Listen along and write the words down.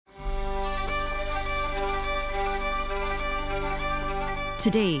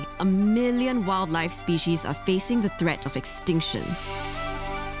Today, 1 million wildlife species are facing the threat of extinction.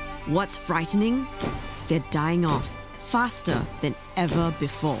 What's frightening? They're dying off faster than ever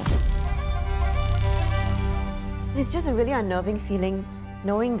before. It's just a really unnerving feeling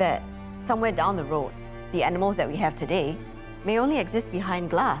knowing that somewhere down the road, the animals that we have today may only exist behind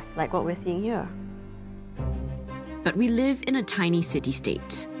glass, like what we're seeing here. But we live in a tiny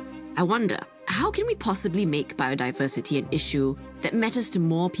city-state. I wonder, how can we possibly make biodiversity an issue that matters to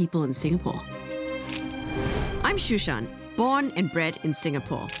more people in Singapore? I'm Shushan, born and bred in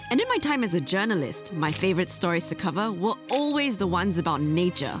Singapore. And in my time as a journalist, my favorite stories to cover were always the ones about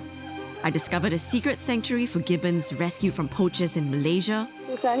nature. I discovered a secret sanctuary for gibbons rescued from poachers in Malaysia,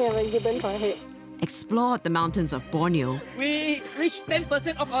 explored the mountains of Borneo, We reached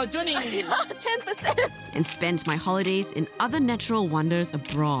 10% of our journey. 10%! and spent my holidays in other natural wonders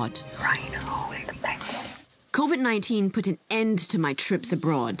abroad. COVID-19 put an end to my trips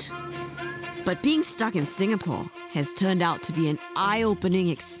abroad. But being stuck in Singapore has turned out to be an eye-opening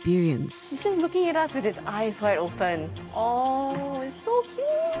experience. He's just looking at us with his eyes wide open. Oh, it's so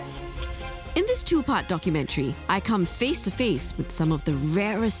cute! In this two-part documentary, I come face-to-face with some of the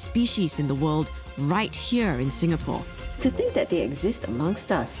rarest species in the world right here in Singapore. To think that they exist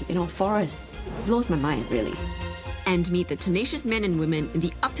amongst us, forests, blows my mind, really. And meet the tenacious men and women in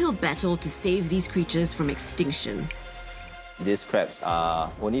the uphill battle to save these creatures from extinction. These crabs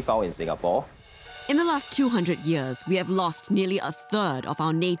are only found in Singapore. In the last 200 years, we have lost nearly a third of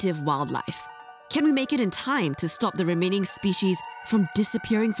our native wildlife. Can we make it in time to stop the remaining species from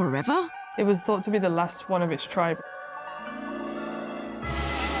disappearing forever? It was thought to be the last one of its tribe.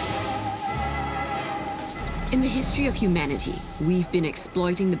 In the history of humanity, we've been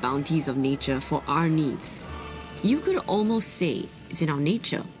exploiting the bounties of nature for our needs. You could almost say it's in our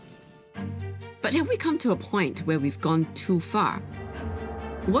nature. But have we come to a point where we've gone too far?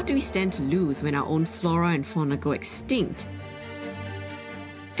 What do we stand to lose when our own flora and fauna go extinct?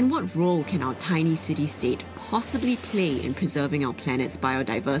 And what role can our tiny city-state possibly play in preserving our planet's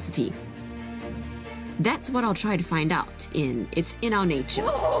biodiversity? That's what I'll try to find out in It's in Our Nature.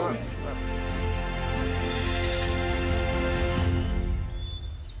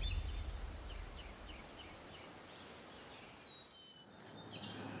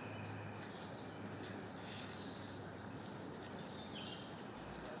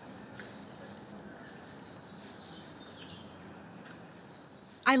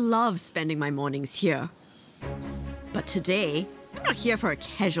 I love spending my mornings here. But today, I'm not here for a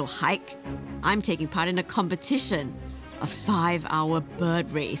casual hike. I'm taking part in a competition, a 5-hour bird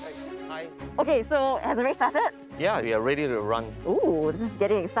race. Okay, so has the race started? Yeah, we are ready to run. Ooh, this is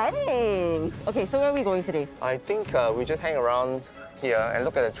getting exciting. Okay, so where are we going today? I think we just hang around here and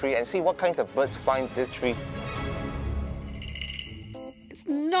look at the tree and see what kinds of birds find this tree. It's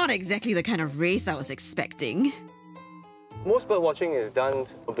not exactly the kind of race I was expecting. Most bird watching is done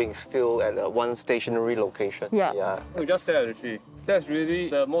being still at one stationary location. Yeah. We just stare at the tree. That's really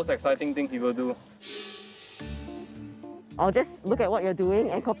the most exciting thing people do. I'll just look at what you're doing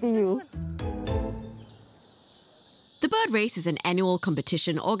and copy you. The bird race is an annual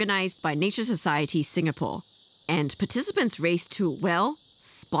competition organised by Nature Society Singapore. And participants race to, well,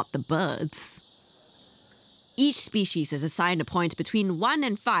 spot the birds. Each species is assigned a point between 1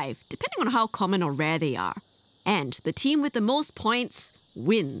 and 5, depending on how common or rare they are. And the team with the most points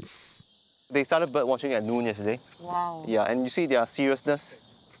wins. They started bird watching at noon yesterday. Wow. Yeah, and you see their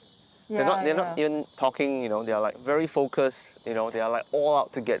seriousness. They're not even talking, they are like very focused, they are like all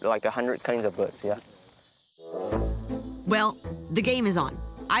out to get like 100 kinds of birds, yeah. Well, the game is on.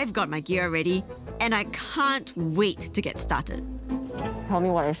 I've got my gear ready, and I can't wait to get started. Tell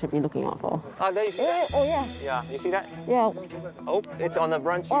me what I should be looking out for. There you see that? Oh, yeah. Yeah, you see that? Yeah. Oh, it's on the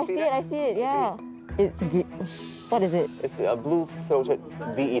branch. Oh, I see it, yeah. What is it? It's a blue-throated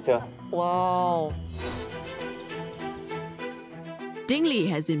bee-eater. Wow. Dingley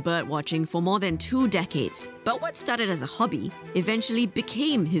has been bird watching for more than 2 decades, but what started as a hobby eventually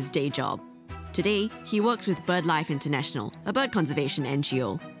became his day job. Today, he works with BirdLife International, a bird conservation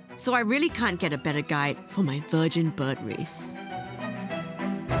NGO. So I really can't get a better guide for my virgin bird race.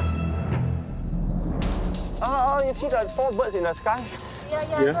 Oh, you see there's 4 birds in the sky?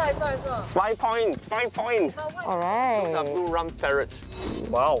 Yeah. I saw. 5 point. All right. Those are blue rump ferrets.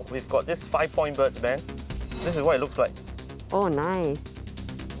 Wow, we've got this 5-point birds, man. This is what it looks like. Oh, nice.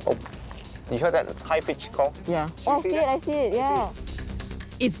 Oh, you heard that high-pitched call? Yeah. I see it, yeah.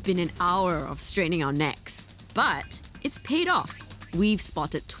 It's been an hour of straining our necks, but it's paid off. We've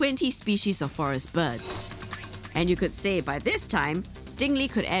spotted 20 species of forest birds. And you could say by this time, Dingley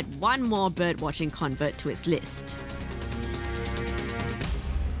could add one more bird-watching convert to its list.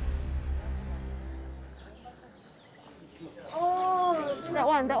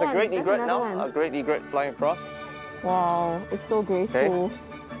 one, that The one. great That's egret another now. one. A great egret flying across. Wow, it's so graceful.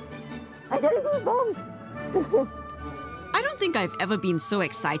 I get goosebumps. I don't think I've ever been so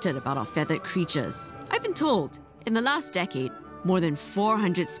excited about our feathered creatures. I've been told, in the last decade, more than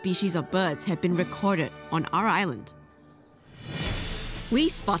 400 species of birds have been recorded on our island. We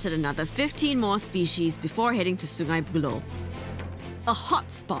spotted another 15 more species before heading to Sungai Buloh, a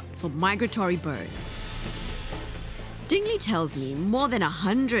hot spot for migratory birds. Dingley tells me more than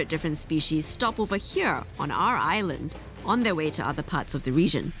 100 different species stop over here on our island on their way to other parts of the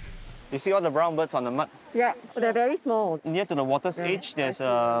region. You see all the brown birds on the mud? Yeah, but they're very small. Near to the water's edge, there's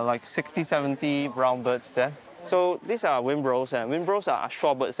like 60, 70 brown birds there. So these are windrows, and windrows are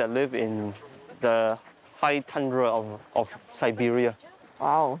shorebirds that live in the high tundra of Siberia.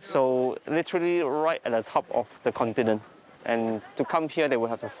 Wow. So literally right at the top of the continent. And to come here, they will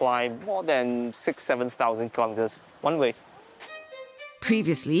have to fly more than 7,000 kilometers one way.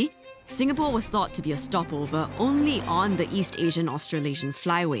 Previously, Singapore was thought to be a stopover only on the East Asian Australasian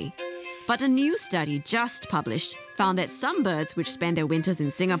flyway. But a new study just published found that some birds which spend their winters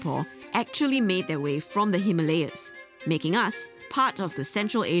in Singapore actually made their way from the Himalayas, making us part of the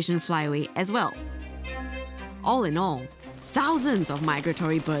Central Asian flyway as well. All in all, thousands of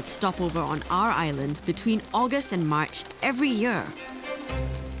migratory birds stop over on our island between August and March every year.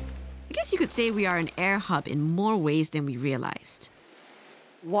 I guess you could say we are an air hub in more ways than we realized.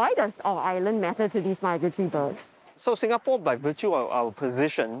 Why does our island matter to these migratory birds? So Singapore, by virtue of our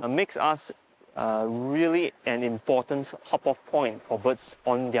position, makes us really an important hop-off point for birds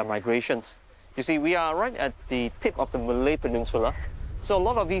on their migrations. You see, we are right at the tip of the Malay Peninsula. So a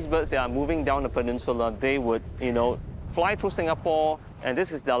lot of these birds that are moving down the peninsula, they would, fly through Singapore, and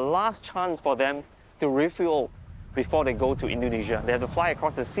this is the last chance for them to refuel before they go to Indonesia. They have to fly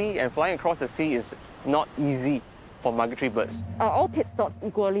across the sea, and flying across the sea is not easy for migratory birds. Are all pit stops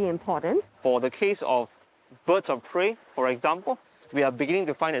equally important? For the case of birds of prey, for example, we are beginning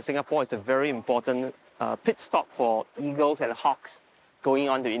to find that Singapore is a very important pit stop for eagles and hawks going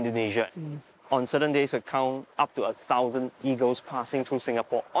on to Indonesia. On certain days, we count up to 1,000 eagles passing through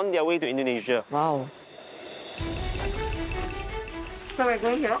Singapore on their way to Indonesia. Wow. So we're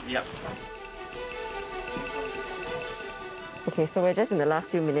going here? Yep. Okay, so we're just in the last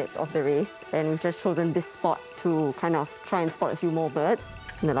few minutes of the race, and we've just chosen this spot to kind of try and spot a few more birds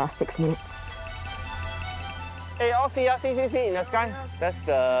in the last 6 minutes. Hey, all see in the sky. That's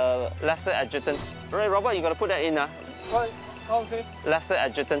the lesser adjutant. Right, Robert, you got to put that in. What? How say? Lesser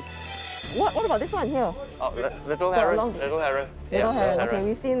adjutant. What about this one here? Oh, little heron. Little heron. Little heron. Okay,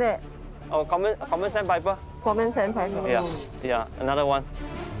 we've seen that. Oh, common sandpiper. Common sandpiper. Yeah, another one.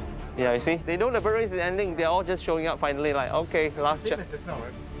 Yeah, you see, they know the bird race is ending. They're all just showing up finally, like, okay, last check.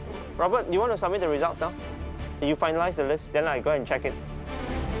 Robert, you want to submit the results now? You finalize the list, then I go and check it.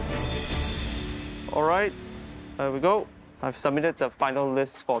 All right, there we go. I've submitted the final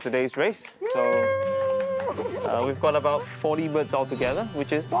list for today's race. So we've got about 40 birds altogether,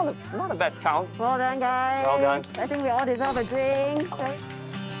 which is not a bad count. Well done, guys. Well done. I think we all deserve a drink.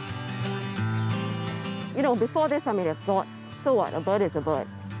 Before this, I may have thought, so what, a bird is a bird.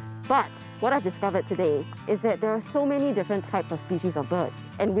 But what I've discovered today is that there are so many different types of species of birds.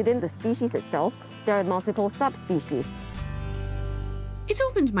 And within the species itself, there are multiple subspecies. It's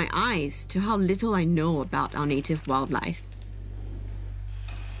opened my eyes to how little I know about our native wildlife.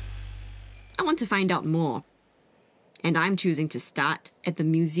 I want to find out more. And I'm choosing to start at the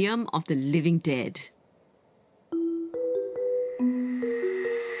Museum of the Living Dead.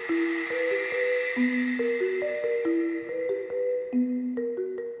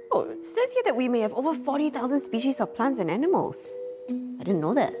 Oh, it says here that we may have over 40,000 species of plants and animals. I didn't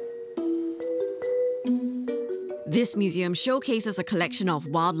know that. This museum showcases a collection of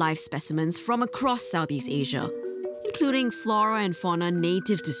wildlife specimens from across Southeast Asia, including flora and fauna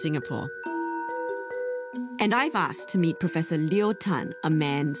native to Singapore. And I've asked to meet Professor Leo Tan, a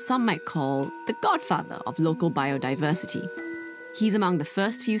man some might call the godfather of local biodiversity. He's among the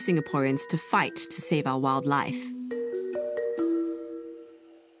first few Singaporeans to fight to save our wildlife.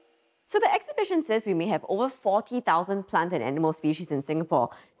 So the exhibition says we may have over 40,000 plant and animal species in Singapore.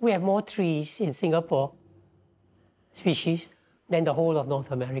 We have more trees in Singapore species than the whole of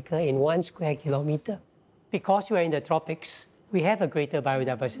North America in 1 square kilometer. Because we are in the tropics, we have a greater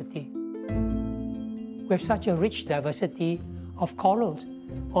biodiversity. We have such a rich diversity of corals,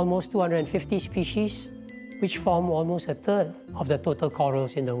 almost 250 species, which form almost a third of the total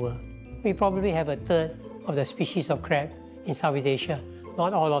corals in the world. We probably have a third of the species of crab in Southeast Asia,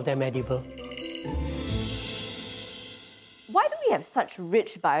 not all of them edible. Why do we have such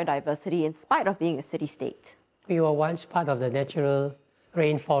rich biodiversity in spite of being a city-state? We were once part of the natural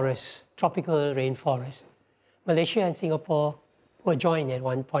rainforests, tropical rainforests. Malaysia and Singapore were joined at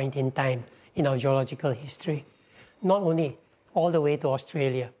one point in time in our geological history. Not only all the way to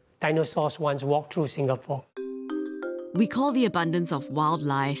Australia, dinosaurs once walked through Singapore. We call the abundance of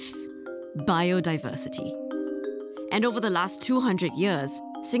wildlife biodiversity. And over the last 200 years,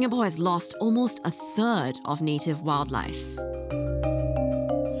 Singapore has lost almost a third of native wildlife.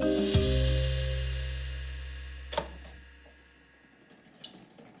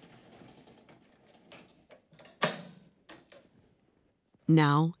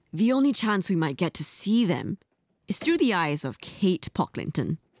 Now, the only chance we might get to see them is through the eyes of Kate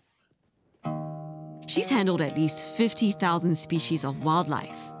Pocklington. She's handled at least 50,000 species of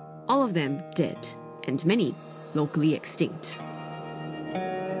wildlife, all of them dead, and many locally extinct.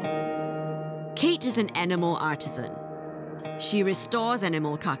 Kate is an animal artisan. She restores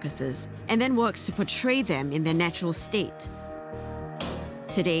animal carcasses and then works to portray them in their natural state.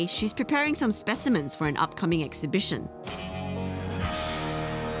 Today, she's preparing some specimens for an upcoming exhibition.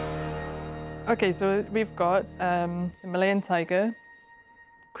 Okay, so we've got the Malayan tiger,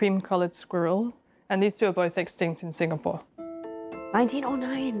 cream-coloured squirrel, and these two are both extinct in Singapore.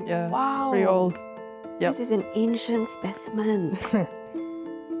 1909. Yeah, Wow. pretty old. Yep. This is an ancient specimen.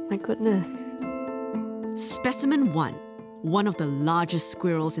 My goodness. Specimen 1, one of the largest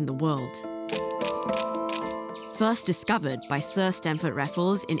squirrels in the world. First discovered by Sir Stamford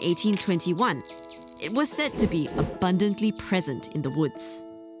Raffles in 1821, it was said to be abundantly present in the woods.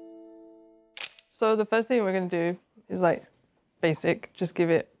 So the first thing we're going to do is like basic, just give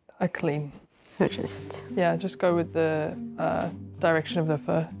it a clean. So just, Yeah, just go with the direction of the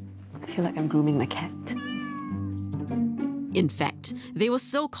fur. I feel like I'm grooming my cat. In fact, they were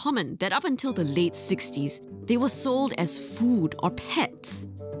so common that up until the late 60s, they were sold as food or pets.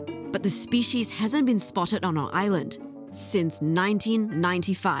 But the species hasn't been spotted on our island since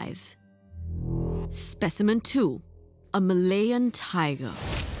 1995. Specimen 2, a Malayan tiger.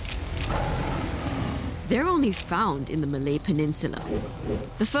 They're only found in the Malay Peninsula.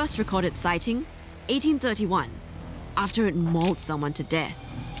 The first recorded sighting, 1831, after it mauled someone to death.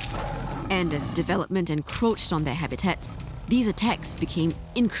 And as development encroached on their habitats, these attacks became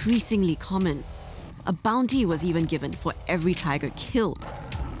increasingly common. A bounty was even given for every tiger killed.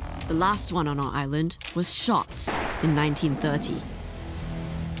 The last one on our island was shot in 1930.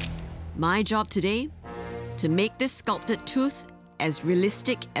 My job today? To make this sculpted tooth as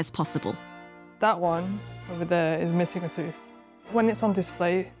realistic as possible. That one over there is missing a tooth. When it's on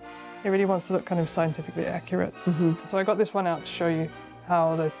display, it really wants to look kind of scientifically accurate. So I got this one out to show you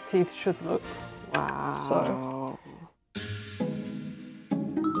how the teeth should look. Wow. So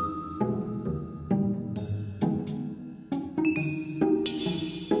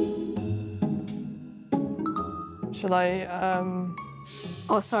shall I,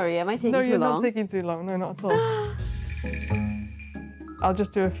 Oh, sorry, am I taking no, too you're long? not taking too long. No, not at all. I'll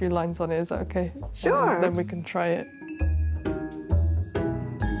just do a few lines on it. Is that okay? Sure. And then we can try it.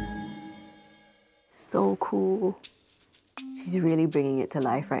 So cool. She's really bringing it to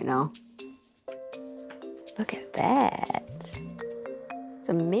life right now. Look at that. It's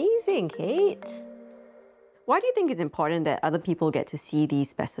amazing, Kate. Why do you think it's important that other people get to see these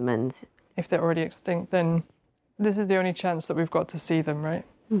specimens? If they're already extinct, then this is the only chance that we've got to see them, right?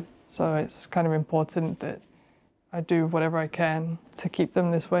 So it's kind of important that I do whatever I can to keep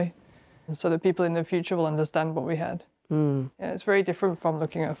them this way so that people in the future will understand what we had. Yeah, it's very different from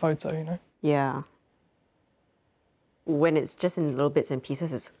looking at a photo, you know? Yeah. When it's just in little bits and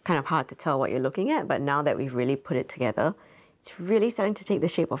pieces, it's kind of hard to tell what you're looking at, but now that we've really put it together, it's really starting to take the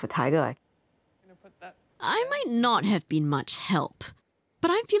shape of a tiger. I might not have been much help,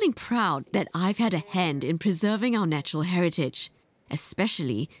 but I'm feeling proud that I've had a hand in preserving our natural heritage,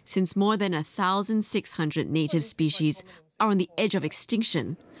 especially since more than 1,600 native species are on the edge of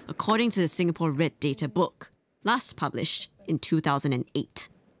extinction, according to the Singapore Red Data book, last published in 2008.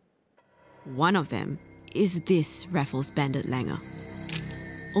 One of them is this Raffles banded langur.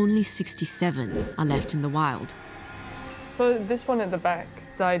 Only 67 are left in the wild. So this one at the back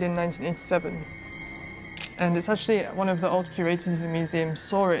died in 1987. And it's actually one of the old curators of the museum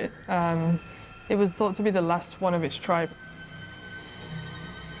saw it. It was thought to be the last one of its tribe.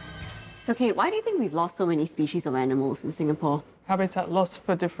 So Kate, why do you think we've lost so many species of animals in Singapore? Habitat loss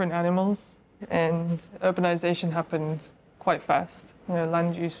for different animals, and urbanization happened quite fast. You know,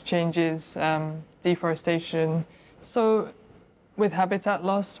 land use changes, deforestation. So with habitat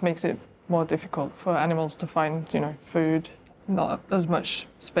loss makes it more difficult for animals to find, you know, food, not as much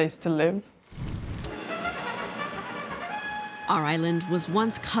space to live. Our island was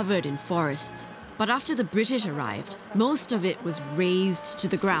once covered in forests, But after the British arrived, most of it was razed to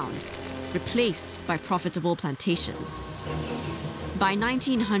the ground, replaced by profitable plantations. By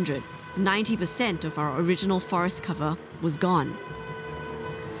 1900, 90% of our original forest cover was gone.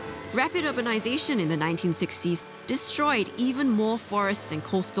 Rapid urbanization in the 1960s destroyed even more forests and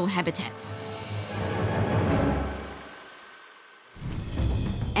coastal habitats.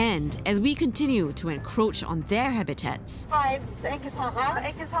 And as we continue to encroach on their habitats, Hi, it's Acres Hotline.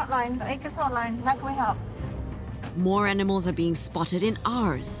 Acres Hotline. Acres Hotline. How can we help? more animals are being spotted in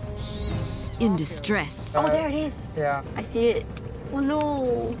ours, in distress. Oh, there it is. Yeah. I see it. Oh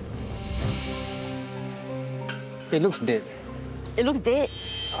no. It looks dead. It looks dead.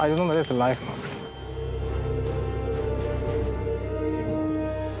 I don't know whether it's alive.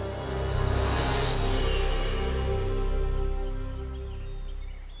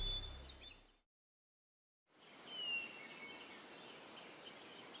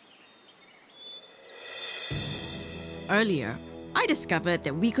 Earlier, I discovered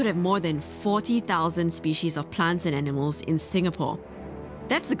that we could have more than 40,000 species of plants and animals in Singapore.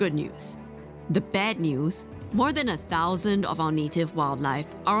 That's the good news. The bad news, more than 1,000 of our native wildlife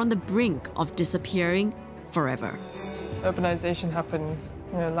are on the brink of disappearing forever. Urbanization happened,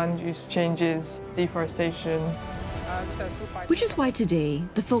 land use changes, deforestation. Which is why today,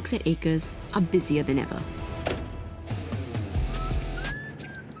 the folks at Acres are busier than ever.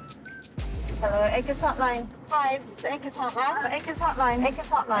 Hello, Acres Hotline. Hi, it's Acres Hotline. Acres Hotline. Acres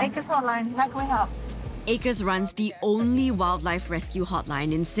Hotline. Acres Hotline. How can we help? Acres runs the only wildlife rescue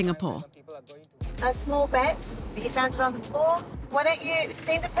hotline in Singapore. A small bat. You found it on the floor. Why don't you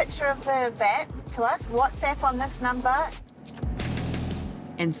send a picture of the bat to us? WhatsApp on this number.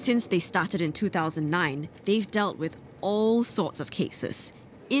 And since they started in 2009, they've dealt with all sorts of cases.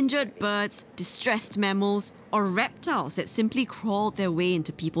 Injured birds, distressed mammals, or reptiles that simply crawled their way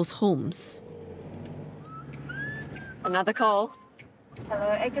into people's homes. Another call.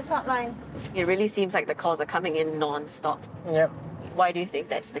 Hello, Acres Hotline. It really seems like the calls are coming in non-stop. Yep. Why do you think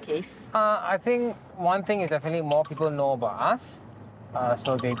that's the case? I think one thing is definitely more people know about us.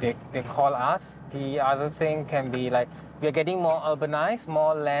 So they call us. The other thing can be like we're getting more urbanized,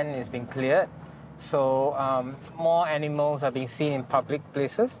 more land is being cleared. So more animals are being seen in public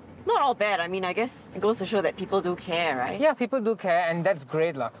places. Not all bad. I mean, I guess it goes to show that people do care, right? Yeah, people do care, and that's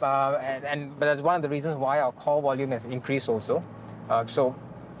great. But that's one of the reasons why our call volume has increased also. So,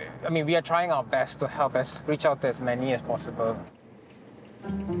 I mean, we are trying our best to help us reach out to as many as possible.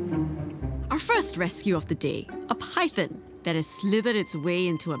 Our first rescue of the day, a python that has slithered its way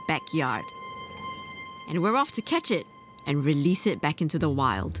into a backyard. And we're off to catch it and release it back into the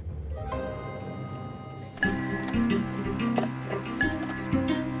wild.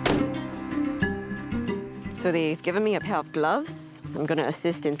 So they've given me a pair of gloves. I'm going to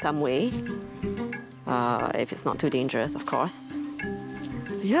assist in some way. If it's not too dangerous, of course.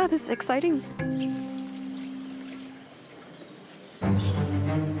 Yeah, this is exciting.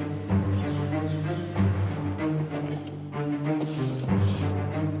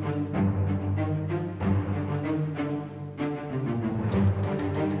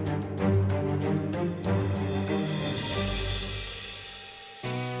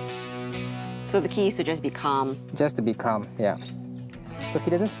 So the key is to just be calm. Just to be calm, yeah. Because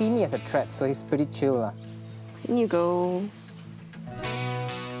he doesn't see me as a threat, so he's pretty chill. In you go.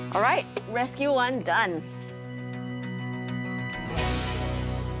 All right, rescue one done.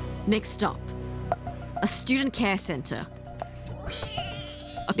 Next stop, a student care center.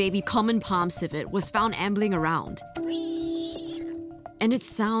 A baby common palm civet was found ambling around. And it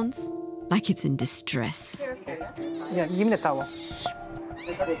sounds like it's in distress. Yeah, give me the towel.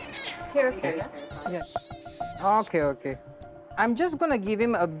 Yeah. Okay. I'm just gonna give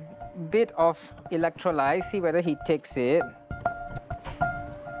him a bit of electrolyte, see whether he takes it.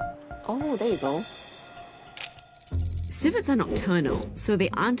 Oh, there you go. Civets are nocturnal, so they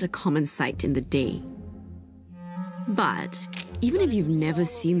aren't a common sight in the day. But even if you've never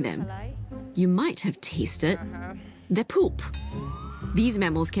seen them, you might have tasted their poop. These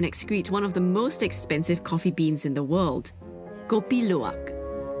mammals can excrete one of the most expensive coffee beans in the world, kopi luwak.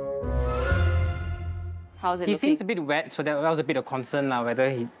 How's it He looking? seems a bit wet, so that was a bit of concern now, whether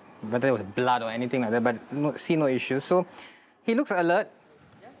it was blood or anything like that, but see no issues. So he looks alert.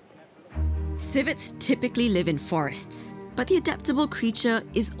 Civets typically live in forests, but the adaptable creature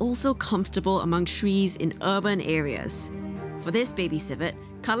is also comfortable among trees in urban areas. For this baby civet,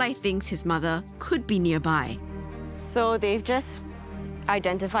 Kalai thinks his mother could be nearby. So they've just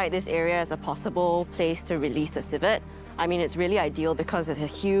identified this area as a possible place to release the civet. I mean, it's really ideal because there's a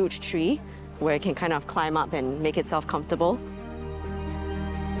huge tree where it can kind of climb up and make itself comfortable.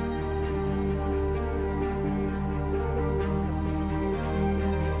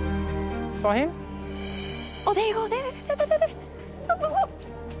 Saw him? Oh, there you go. There.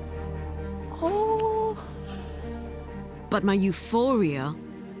 Oh. But my euphoria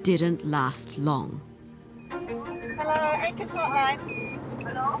didn't last long. Hello, Anchor's Hotline.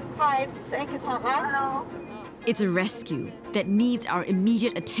 Hello? Hi, this is Anchor's Hotline. Hello. It's a rescue that needs our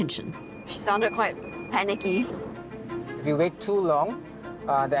immediate attention. She sounded quite panicky. If you wait too long,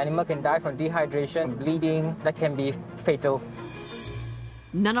 the animal can die from dehydration, bleeding. That can be fatal.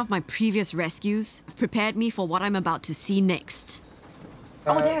 None of my previous rescues have prepared me for what I'm about to see next.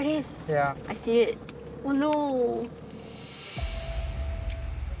 Oh, there it is. Yeah. I see it. Oh no.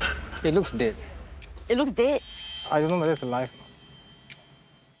 It looks dead. It looks dead. I don't know whether it's alive.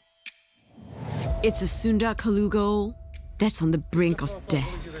 It's a Sunda Kalugo that's on the brink of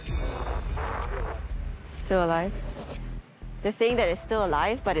death. Still alive. They're saying that it's still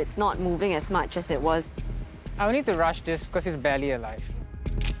alive, but it's not moving as much as it was. I need to rush this because it's barely alive.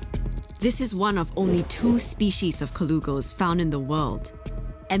 This is one of only 2 species of Kalugos found in the world.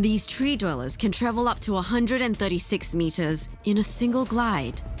 And these tree dwellers can travel up to 136 meters in a single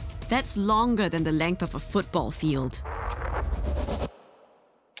glide. That's longer than the length of a football field.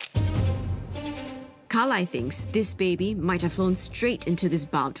 Carly thinks this baby might have flown straight into this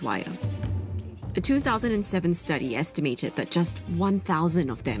barbed wire. A 2007 study estimated that just 1,000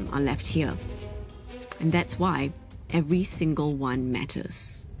 of them are left here. And that's why every single one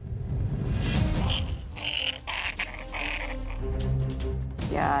matters.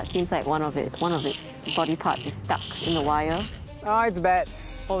 Yeah, it seems like one of its body parts is stuck in the wire. Oh, it's bad.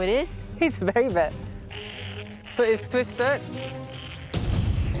 Oh, it is? It's very bad. So it's twisted.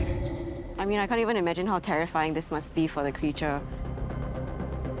 I mean, I can't even imagine how terrifying this must be for the creature.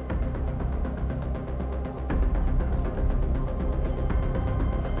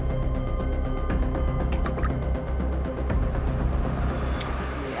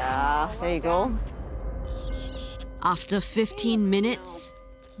 Yeah, there you go. After 15 minutes,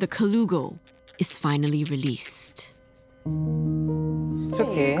 the Kalugo is finally released. It's There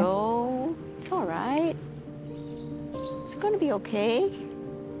okay. you go. It's all right. It's gonna be okay.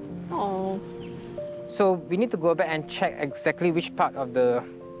 Oh. So we need to go back and check exactly which part of the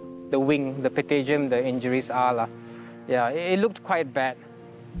wing, the patagium, the injuries are. Yeah, it looked quite bad.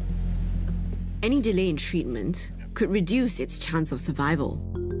 Any delay in treatment could reduce its chance of survival.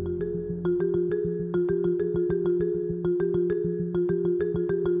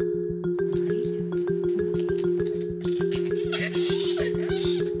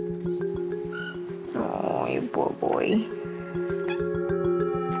 Oh, you poor boy.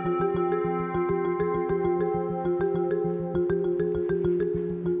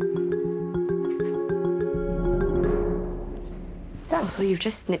 So you've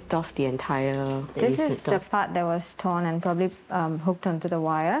just snipped off the entire... This is the part that was torn and probably hooked onto the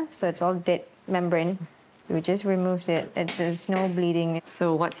wire. So it's all dead membrane. So we just removed it. There's no bleeding.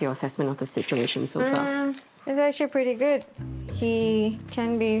 So what's your assessment of the situation so far? It's actually pretty good. He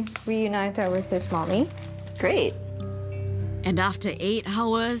can be reunited with his mommy. Great. And after 8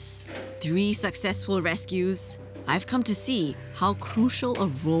 hours, 3 successful rescues, I've come to see how crucial a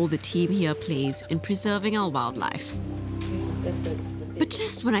role the team here plays in preserving our wildlife. But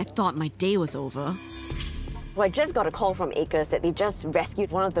just when I thought my day was over... Well, I just got a call from Acres that they've just rescued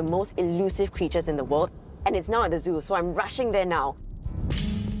one of the most elusive creatures in the world, and it's now at the zoo, so I'm rushing there now.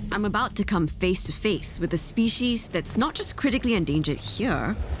 I'm about to come face to face with a species that's not just critically endangered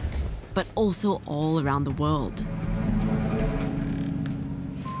here, but also all around the world.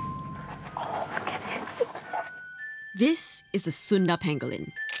 Oh, look at it. This is the Sunda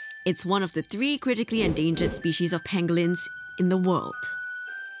pangolin. It's one of the 3 critically endangered species of pangolins in the world.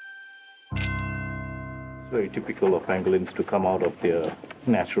 It's very typical of pangolins to come out of their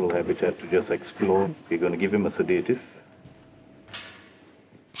natural habitat to just explore. We're going to give him a sedative.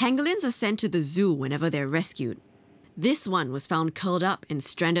 Pangolins are sent to the zoo whenever they're rescued. This one was found curled up and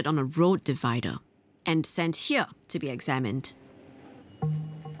stranded on a road divider and sent here to be examined.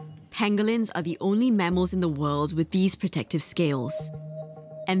 Pangolins are the only mammals in the world with these protective scales.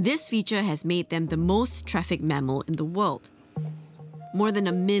 And this feature has made them the most trafficked mammal in the world. More than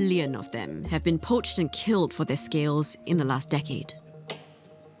 1 million of them have been poached and killed for their scales in the last decade.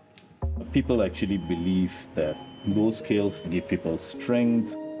 People actually believe that those scales give people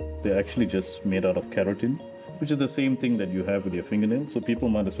strength. They're actually just made out of keratin, which is the same thing that you have with your fingernails, so people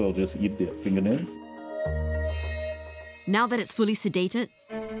might as well just eat their fingernails. Now that it's fully sedated,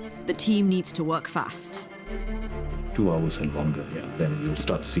 the team needs to work fast. 2 hours and longer, yeah. Then you'll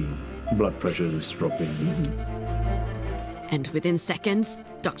start seeing blood pressure is dropping. And within seconds,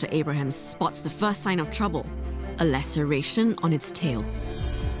 Dr. Abraham spots the first sign of trouble, a laceration on its tail.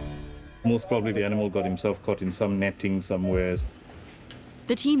 Most probably the animal got himself caught in some netting somewhere.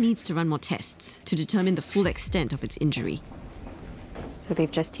 The team needs to run more tests to determine the full extent of its injury. So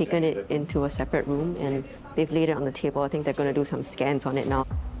they've just taken it into a separate room and they've laid it on the table. I think they're going to do some scans on it now.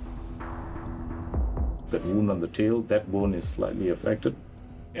 That wound on the tail, that bone is slightly affected.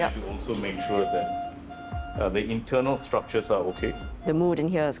 Yep. And to also make sure that the internal structures are okay. The mood in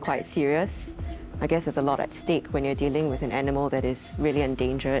here is quite serious. I guess there's a lot at stake when you're dealing with an animal that is really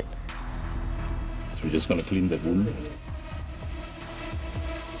endangered. So we're just going to clean that wound.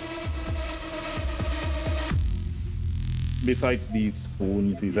 Besides these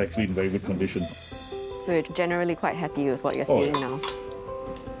wounds, he's actually in very good condition. So you're generally quite happy with what you're seeing now.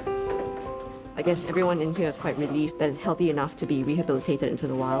 I guess everyone in here is quite relieved that it's healthy enough to be rehabilitated into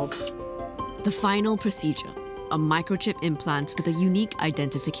the wild. The final procedure, a microchip implant with a unique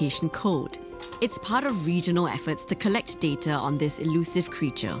identification code. It's part of regional efforts to collect data on this elusive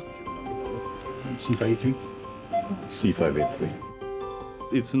creature. C583? C583.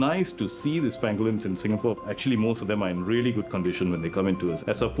 It's nice to see these pangolins in Singapore. Actually, most of them are in really good condition when they come into us,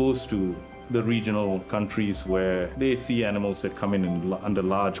 as opposed to the regional countries where they see animals that come in under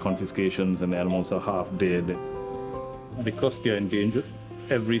large confiscations and the animals are half dead. Because they're endangered,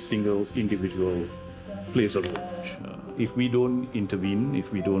 every single individual plays a role. If we don't intervene,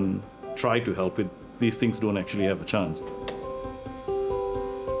 if we don't try to help it, these things don't actually have a chance.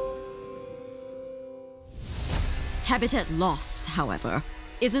 Habitat loss, however,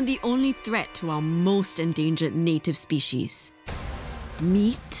 isn't the only threat to our most endangered native species.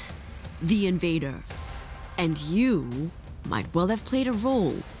 Meet the invader. And you might well have played a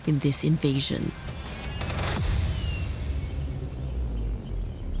role in this invasion.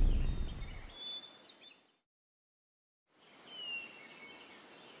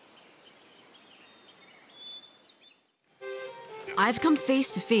 I've come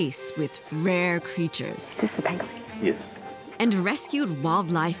face to face with rare creatures. Is this a pangolin? Yes. And rescued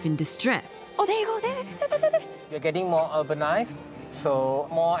wildlife in distress. Oh, there you go. There. We're getting more urbanized, so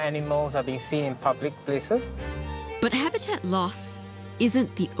more animals are being seen in public places. But habitat loss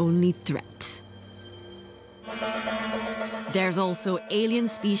isn't the only threat. There's also alien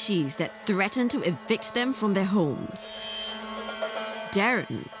species that threaten to evict them from their homes.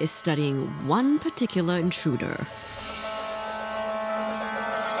 Darren is studying one particular intruder.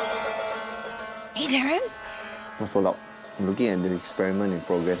 Hey, Darren. What's all up? I'm looking at the experiment in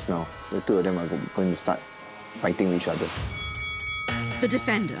progress now. So the two of them are going to start fighting with each other. The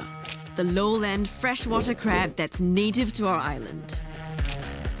defender, the lowland freshwater crab that's native to our island.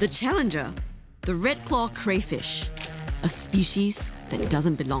 The challenger, the red claw crayfish, a species that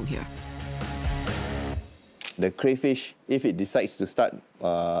doesn't belong here. The crayfish, if it decides to start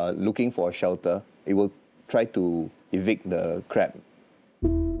looking for a shelter, it will try to evict the crab.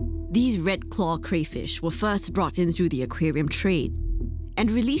 These red claw crayfish were first brought in through the aquarium trade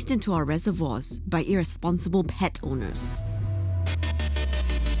and released into our reservoirs by irresponsible pet owners.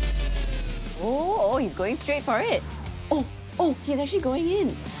 Oh, he's going straight for it. Oh, he's actually going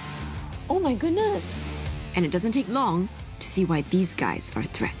in. Oh my goodness. And it doesn't take long to see why these guys are a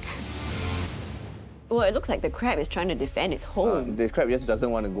threat. Well, it looks like the crab is trying to defend its home. The crab just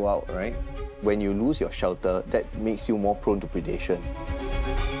doesn't want to go out, right? When you lose your shelter, that makes you more prone to predation.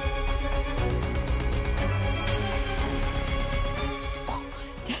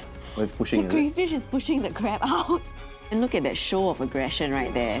 Oh, it's pushing, the crayfish is pushing the crab out. And look at that show of aggression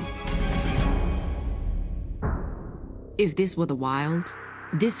right there. If this were the wild,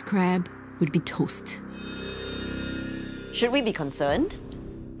 this crab would be toast. Should we be concerned?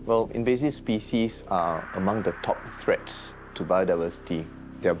 Well, invasive species are among the top threats to biodiversity.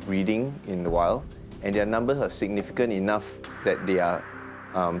 They are breeding in the wild, and their numbers are significant enough that they are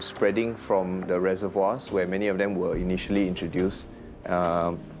spreading from the reservoirs, where many of them were initially introduced,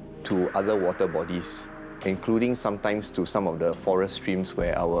 to other water bodies, including sometimes to some of the forest streams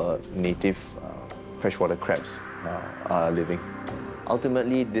where our native freshwater crabs are living.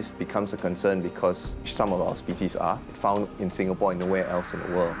 Ultimately, this becomes a concern because some of our species are found in Singapore and nowhere else in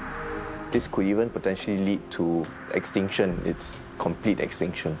the world. This could even potentially lead to extinction, its complete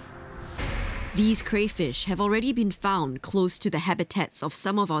extinction. These crayfish have already been found close to the habitats of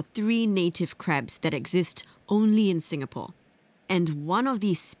some of our 3 native crabs that exist only in Singapore. And one of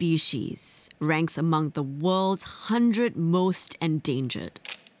these species ranks among the world's 100 most endangered.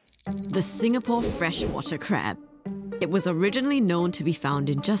 The Singapore freshwater crab. It was originally known to be found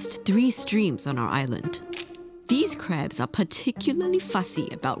in just 3 streams on our island. These crabs are particularly fussy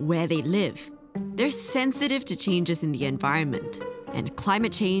about where they live. They're sensitive to changes in the environment, and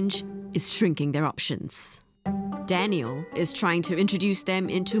climate change is shrinking their options. Daniel is trying to introduce them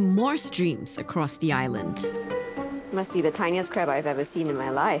into more streams across the island. Must be the tiniest crab I've ever seen in my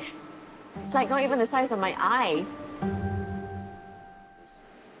life. It's like not even the size of my eye.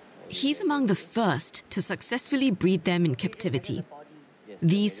 He's among the first to successfully breed them in captivity.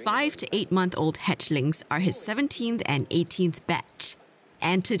 These 5 to 8 month old hatchlings are his 17th and 18th batch.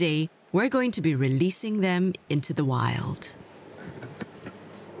 And today, we're going to be releasing them into the wild.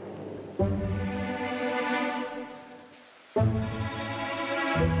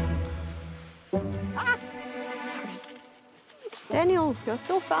 Daniel, you're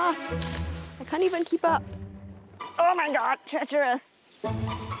so fast. I can't even keep up. Oh my God, treacherous.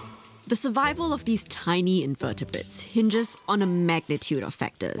 The survival of these tiny invertebrates hinges on a magnitude of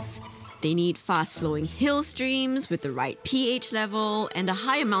factors. They need fast-flowing hill streams with the right pH level and a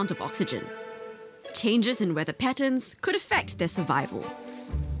high amount of oxygen. Changes in weather patterns could affect their survival.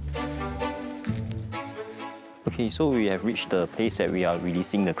 Okay, so we have reached the place that we are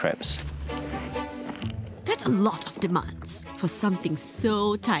releasing the crabs. That's a lot of demands for something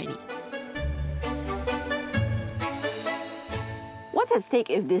so tiny. What's at stake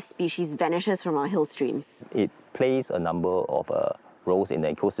if this species vanishes from our hill streams? It plays a number of roles in the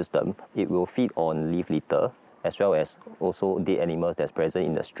ecosystem. It will feed on leaf litter, as well as also dead animals that's present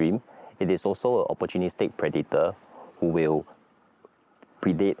in the stream. It is also an opportunistic predator who will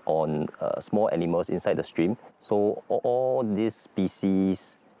predate on small animals inside the stream. So all these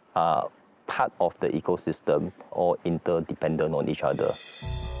species are part of the ecosystem or interdependent on each other.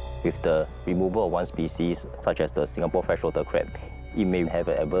 With the removal of one species, such as the Singapore freshwater crab, it may have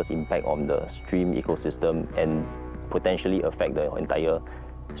an adverse impact on the stream ecosystem and potentially affect the entire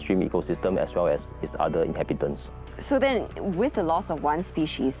stream ecosystem as well as its other inhabitants. So then, with the loss of one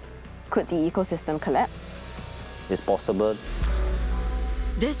species, could the ecosystem collapse? It's possible.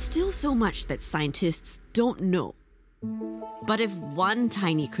 There's still so much that scientists don't know. But if one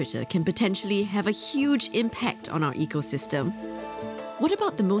tiny critter can potentially have a huge impact on our ecosystem, what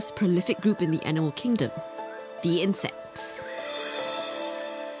about the most prolific group in the animal kingdom? The insects.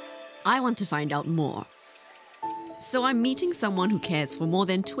 I want to find out more. So I'm meeting someone who cares for more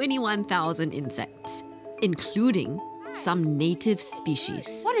than 21,000 insects, including some native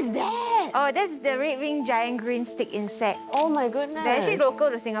species. What is that? Oh, that's the red-winged giant green stick insect. Oh my goodness. They're actually local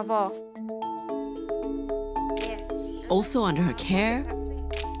to Singapore. Also under her care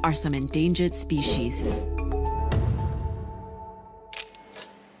are some endangered species.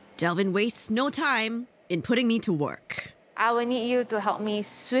 Delvin wastes no time in putting me to work. I will need you to help me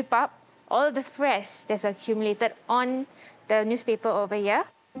sweep up all of the fresh that's accumulated on the newspaper over here.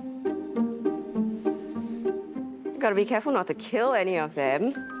 You gotta be careful not to kill any of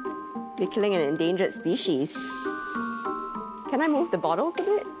them. You're killing an endangered species. Can I move the bottles a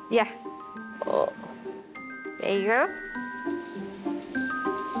bit? Yeah. Oh. There you go.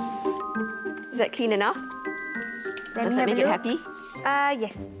 Is that clean enough? Does that make you happy?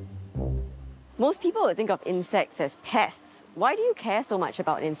 Yes. Most people would think of insects as pests. Why do you care so much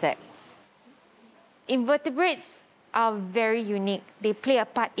about insects? Invertebrates are very unique. They play a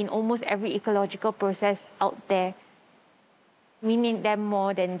part in almost every ecological process out there. We need them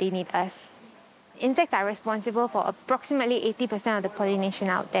more than they need us. Insects are responsible for approximately 80% of the pollination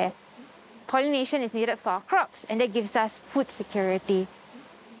out there. Pollination is needed for our crops, and that gives us food security.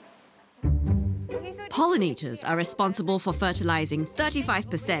 Pollinators are responsible for fertilizing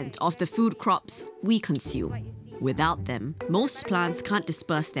 35% of the food crops we consume. Without them, most plants can't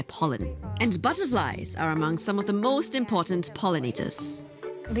disperse their pollen. And butterflies are among some of the most important pollinators.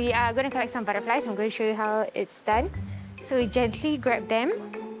 We are going to collect some butterflies. I'm going to show you how it's done. So we gently grab them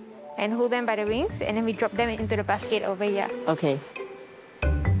and hold them by the wings, and then we drop them into the basket over here. Okay.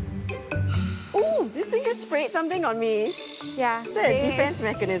 Oh, this thing just sprayed something on me. Yeah. Is that a defense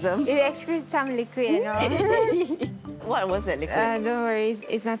mechanism? It excretes some liquid and all. What was that liquid? Don't worry,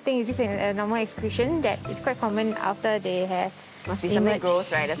 it's nothing. It's just a normal excretion that is quite common after they have Must be something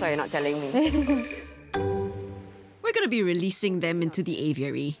gross, right? That's why you're not telling me. We're going to be releasing them into the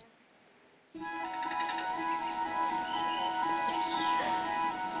aviary.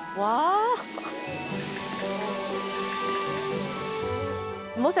 Wow.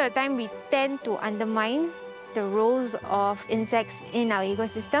 Most of the time, we tend to undermine the roles of insects in our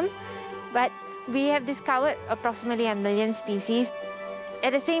ecosystem, but we have discovered approximately 1 million species.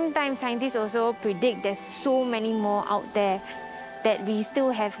 At the same time, scientists also predict there's so many more out there that we still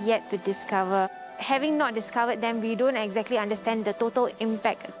have yet to discover. Having not discovered them, we don't exactly understand the total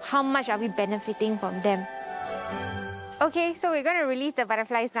impact. How much are we benefiting from them? Okay, so we're going to release the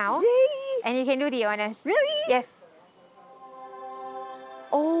butterflies now. Yay! And you can do the honors. Really? Yes.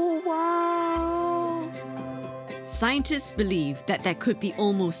 Oh, wow. Scientists believe that there could be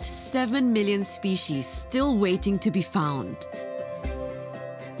almost 7 million species still waiting to be found.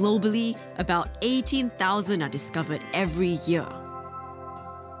 Globally, about 18,000 are discovered every year.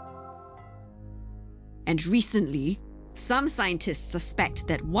 And recently, some scientists suspect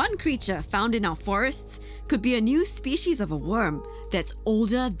that one creature found in our forests could be a new species of a worm that's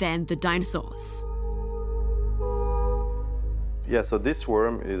older than the dinosaurs. Yeah, so this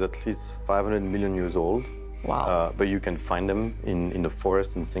worm is at least 500 million years old. Wow. But you can find them in the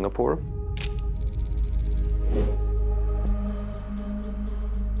forest in Singapore.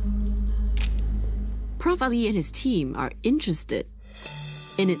 Prof. Ali and his team are interested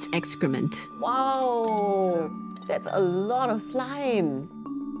in its excrement. Wow, that's a lot of slime.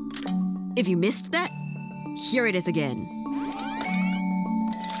 If you missed that, here it is again.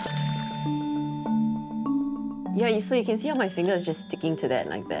 Yeah, so you can see how my finger is just sticking to that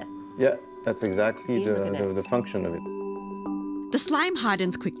like that. Yeah, that's exactly the function of it. The slime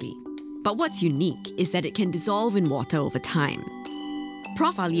hardens quickly, but what's unique is that it can dissolve in water over time.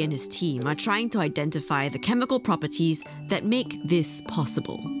 Prof. Ali and his team are trying to identify the chemical properties that make this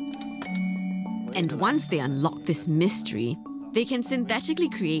possible. And once they unlock this mystery, they can synthetically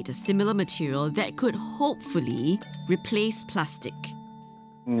create a similar material that could hopefully replace plastic.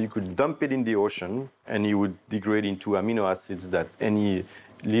 You could dump it in the ocean and it would degrade into amino acids that any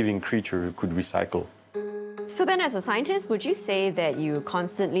living creature could recycle. So then as a scientist, would you say that you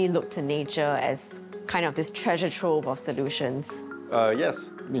constantly look to nature as kind of this treasure trove of solutions?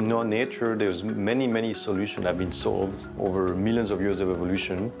 Yes. In nature, there's many solutions that have been solved over millions of years of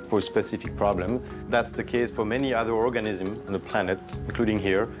evolution for a specific problem. That's the case for many other organisms on the planet, including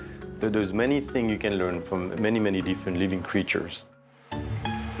here. There's many things you can learn from many different living creatures.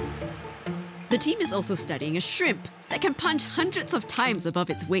 The team is also studying a shrimp that can punch hundreds of times above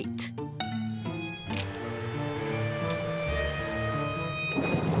its weight.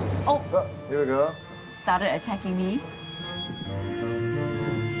 Oh, here we go. Started attacking me.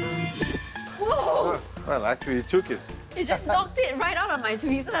 Whoa! Well, actually, it took it. It just knocked it right out of my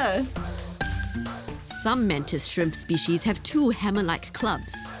tweezers. Some mantis shrimp species have two hammer-like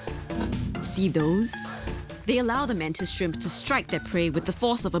clubs. See those? They allow the mantis shrimp to strike their prey with the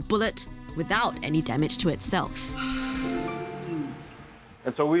force of a bullet without any damage to itself.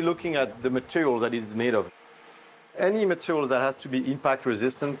 And so we're looking at the material that it's made of. Any material that has to be impact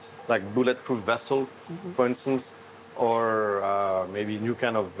resistant, like bulletproof vessel, for instance, or maybe new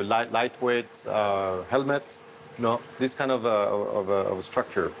kind of lightweight helmet. This kind of a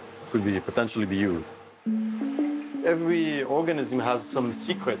structure could be potentially be used. Every organism has some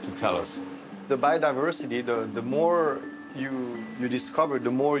secret to tell us. The biodiversity, the more you discover,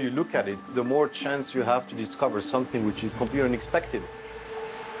 the more you look at it, the more chance you have to discover something which is completely unexpected.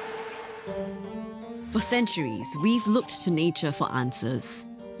 For centuries, we've looked to nature for answers.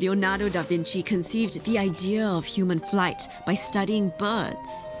 Leonardo da Vinci conceived the idea of human flight by studying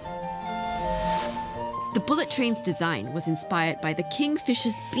birds. The bullet train's design was inspired by the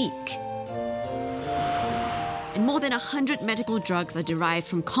kingfisher's beak. And more than 100 medical drugs are derived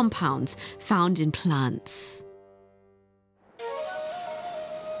from compounds found in plants.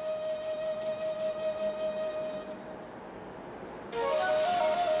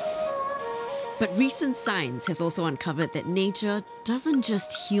 But recent science has also uncovered that nature doesn't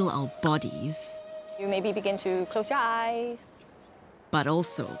just heal our bodies. You maybe begin to close your eyes. But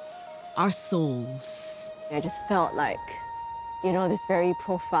also our souls. I just felt like, this very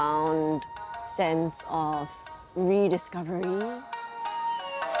profound sense of rediscovery.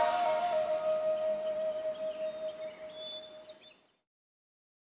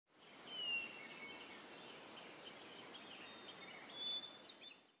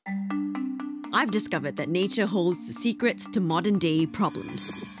 I've discovered that nature holds the secrets to modern-day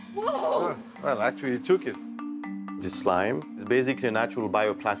problems. Whoa! Well, actually, it took it. This slime is basically a natural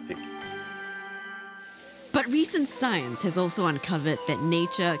bioplastic. But recent science has also uncovered that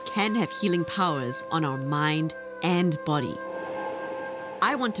nature can have healing powers on our mind and body.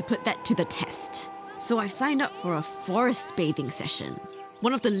 I want to put that to the test. So I've signed up for a forest bathing session,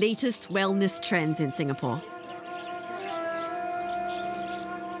 one of the latest wellness trends in Singapore.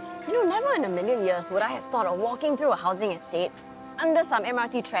 Never in a million years would I have thought of walking through a housing estate, under some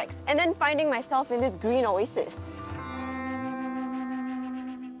MRT tracks, and then finding myself in this green oasis.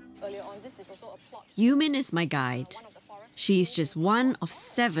 Yumin is my guide. She's just one of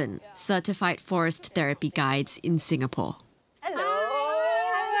 7 certified forest therapy guides in Singapore. Hello.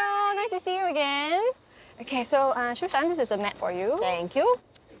 Hello. Nice to see you again. Okay, so Shushan, this is a mat for you. Thank you.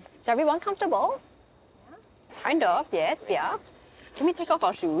 Is everyone comfortable? Kind of, yes, yeah. Can we take off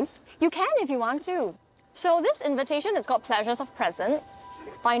our shoes? You can if you want to. So this invitation is called Pleasures of Presence,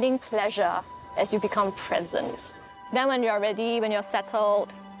 finding pleasure as you become present. Then when you're ready, when you're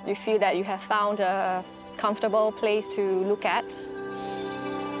settled, you feel that you have found a comfortable place to look at.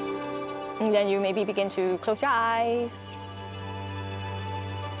 And then you maybe begin to close your eyes.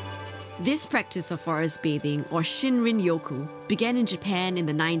 This practice of forest bathing, or Shinrin-yoku, began in Japan in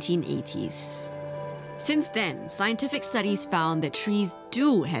the 1980s. Since then, scientific studies found that trees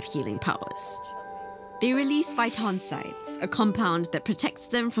do have healing powers. They release phytoncides, a compound that protects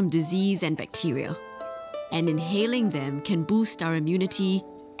them from disease and bacteria. And inhaling them can boost our immunity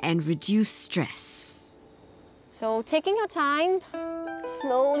and reduce stress. So taking your time,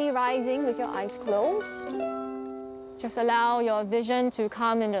 slowly rising with your eyes closed. Just allow your vision to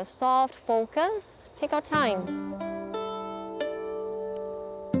come into a soft focus. Take your time.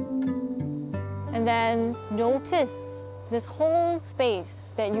 And then notice this whole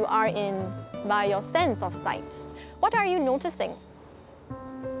space that you are in by your sense of sight. What are you noticing?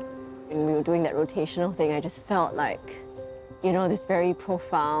 When we were doing that rotational thing, I just felt like, you know, this very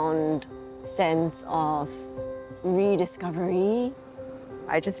profound sense of rediscovery.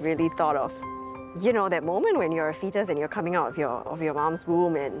 I just really thought of, you know, that moment when you're a fetus and you're coming out of your mom's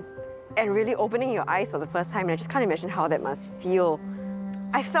womb and really opening your eyes for the first time. And I just can't imagine how that must feel.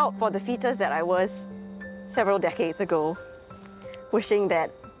 I felt for the fetus that I was several decades ago, wishing that,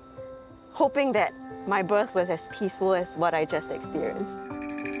 hoping that my birth was as peaceful as what I just experienced.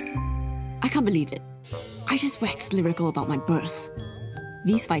 I can't believe it. I just waxed lyrical about my birth.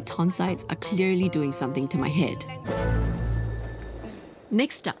 These phytoncides are clearly doing something to my head.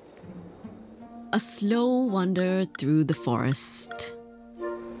 Next up, a slow wander through the forest.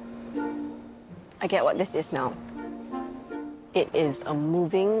 I get what this is now. It is a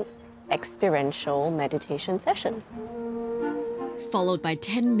moving, experiential meditation session. Followed by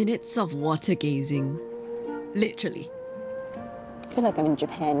 10 minutes of water gazing. Literally. I feel like I'm in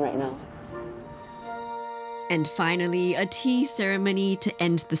Japan right now. And finally, a tea ceremony to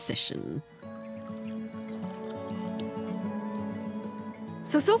end the session.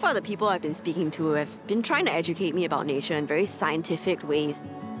 So far the people I've been speaking to have been trying to educate me about nature in very scientific ways.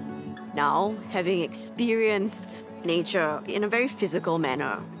 Now, having experienced nature in a very physical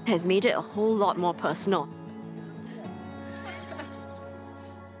manner has made it a whole lot more personal.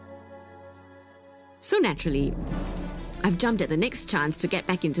 So naturally, I've jumped at the next chance to get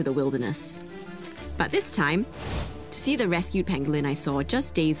back into the wilderness. But this time, to see the rescued pangolin I saw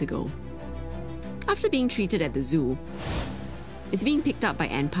just days ago. After being treated at the zoo, it's being picked up by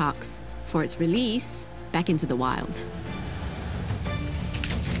NParks for its release back into the wild.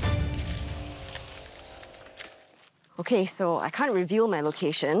 Okay, so I can't reveal my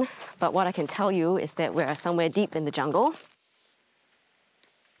location, but what I can tell you is that we're somewhere deep in the jungle.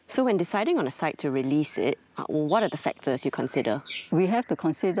 So when deciding on a site to release it, what are the factors you consider? We have to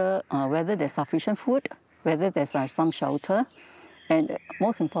consider whether there's sufficient food, whether there's some shelter, and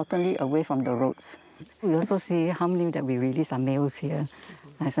most importantly, away from the roads. We also see how many that we release are males here,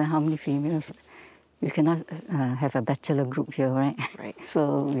 and how many females. You cannot have a bachelor group here, right? Right.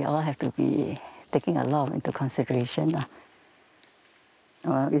 So we all have to be taking a lot into consideration.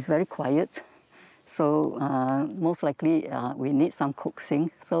 It's very quiet. So most likely we need some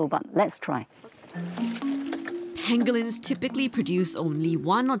coaxing, but let's try. Pangolins typically produce only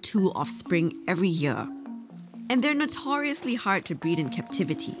 1 or 2 offspring every year. And they're notoriously hard to breed in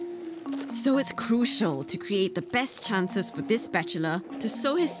captivity. So it's crucial to create the best chances for this bachelor to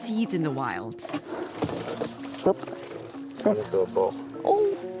sow his seeds in the wild. Oops.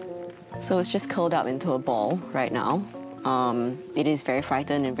 Oh. So it's just curled up into a ball right now. It is very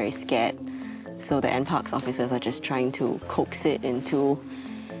frightened and very scared. So the NParks officers are just trying to coax it into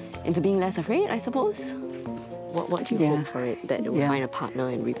being less afraid, I suppose. What do you hope for it? That it will find a partner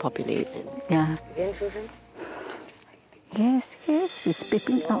and repopulate? Yeah. Again, children? Yes, it's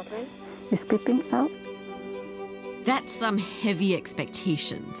peeping out. It's peeping out. That's some heavy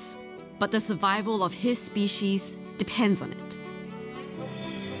expectations. But the survival of his species depends on it.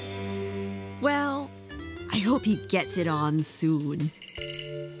 Well, I hope he gets it on soon.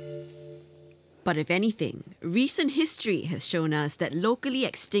 But if anything, recent history has shown us that locally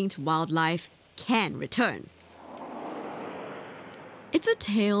extinct wildlife can return. It's a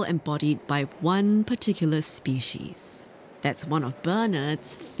tale embodied by one particular species. That's one of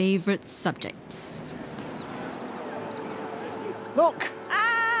Bernard's favorite subjects. Look!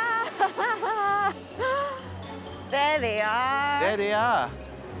 Ah! There they are. There they are.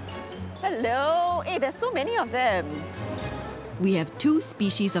 Hello. Hey, there's so many of them. We have 2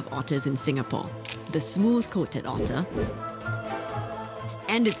 species of otters in Singapore, the smooth-coated otter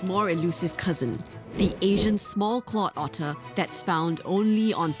and its more elusive cousin, the Asian small-clawed otter that's found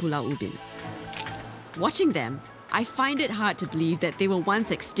only on Pulau Ubin. Watching them, I find it hard to believe that they were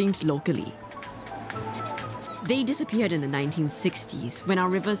once extinct locally. They disappeared in the 1960s when our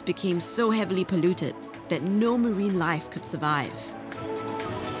rivers became so heavily polluted that no marine life could survive.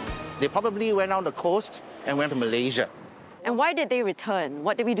 They probably went on the coast and went to Malaysia. And why did they return?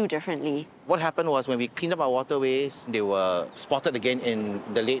 What did we do differently? What happened was when we cleaned up our waterways, they were spotted again in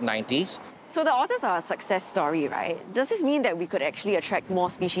the late 90s. So the otters are a success story, right? Does this mean that we could actually attract more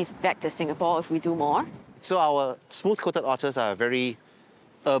species back to Singapore if we do more? So our smooth-coated otters are a very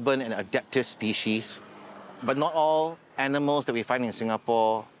urban and adaptive species, but not all animals that we find in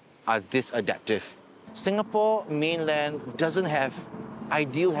Singapore are this adaptive. Singapore mainland doesn't have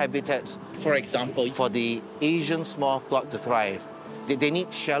ideal habitats, for example, for the Asian small-clawed to thrive. They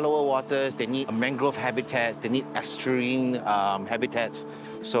need shallower waters, they need mangrove habitats, they need estuarine habitats.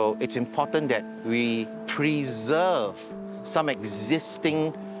 So it's important that we preserve some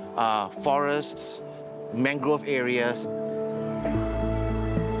existing forests, mangrove areas.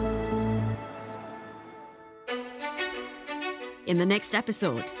 In the next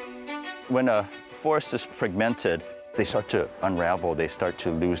episode, when a forest is fragmented, they start to unravel, they start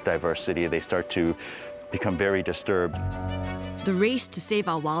to lose diversity, they start to become very disturbed. the race to save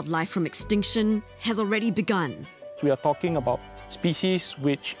our wildlife from extinction has already begun. We are talking about species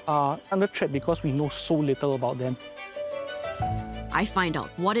which are under threat because we know so little about them. I find out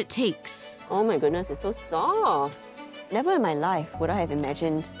what it takes. Oh my goodness, it's so soft. Never in my life would I have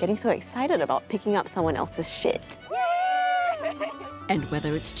imagined getting so excited about picking up someone else's shit. And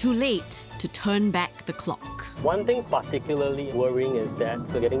whether it's too late to turn back the clock. One thing particularly worrying is that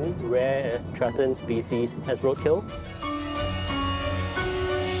we're getting rare threatened species as roadkill.